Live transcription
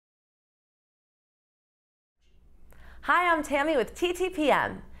Hi, I'm Tammy with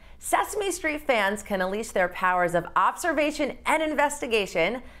TTPM. Sesame Street fans can unleash their powers of observation and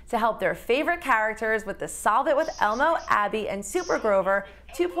investigation to help their favorite characters with the Solve It with Elmo, Abby, and Super Grover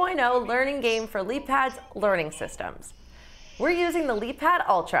 2.0 learning game for LeapPad's learning systems. We're using the LeapPad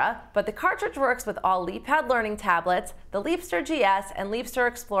Ultra, but the cartridge works with all LeapPad learning tablets, the Leapster GS, and Leapster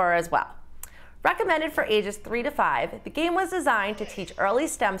Explorer as well. Recommended for ages 3 to 5, the game was designed to teach early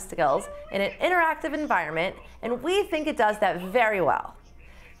STEM skills in an interactive environment, and we think it does that very well.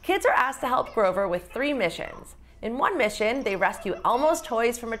 Kids are asked to help Grover with 3 missions. In one mission, they rescue Elmo's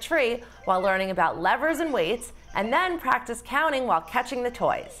toys from a tree while learning about levers and weights, and then practice counting while catching the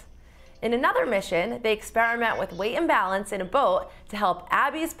toys. In another mission, they experiment with weight and balance in a boat to help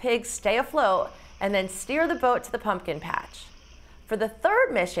Abby's pigs stay afloat, and then steer the boat to the pumpkin patch. For the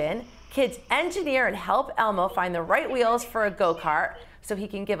third mission, kids engineer and help Elmo find the right wheels for a go-kart so he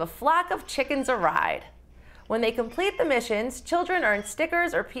can give a flock of chickens a ride. When they complete the missions, children earn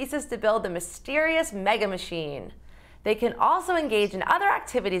stickers or pieces to build the mysterious Mega Machine. They can also engage in other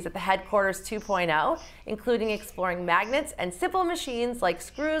activities at the Headquarters 2.0, including exploring magnets and simple machines like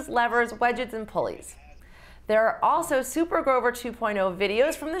screws, levers, wedges, and pulleys. There are also Super Grover 2.0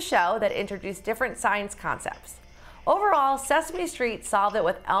 videos from the show that introduce different science concepts. Overall, Sesame Street Solve It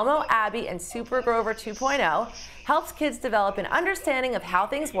with Elmo, Abby, and Super Grover 2.0 helps kids develop an understanding of how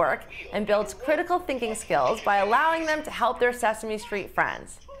things work and builds critical thinking skills by allowing them to help their Sesame Street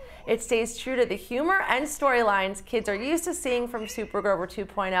friends. It stays true to the humor and storylines kids are used to seeing from Super Grover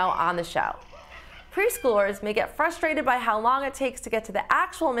 2.0 on the show. Preschoolers may get frustrated by how long it takes to get to the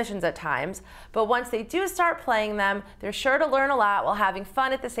actual missions at times, but once they do start playing them, they're sure to learn a lot while having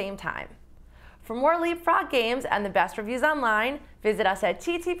fun at the same time. For more LeapFrog games and the best reviews online, visit us at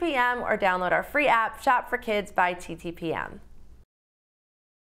TTPM or download our free app, Shop for Kids by TTPM.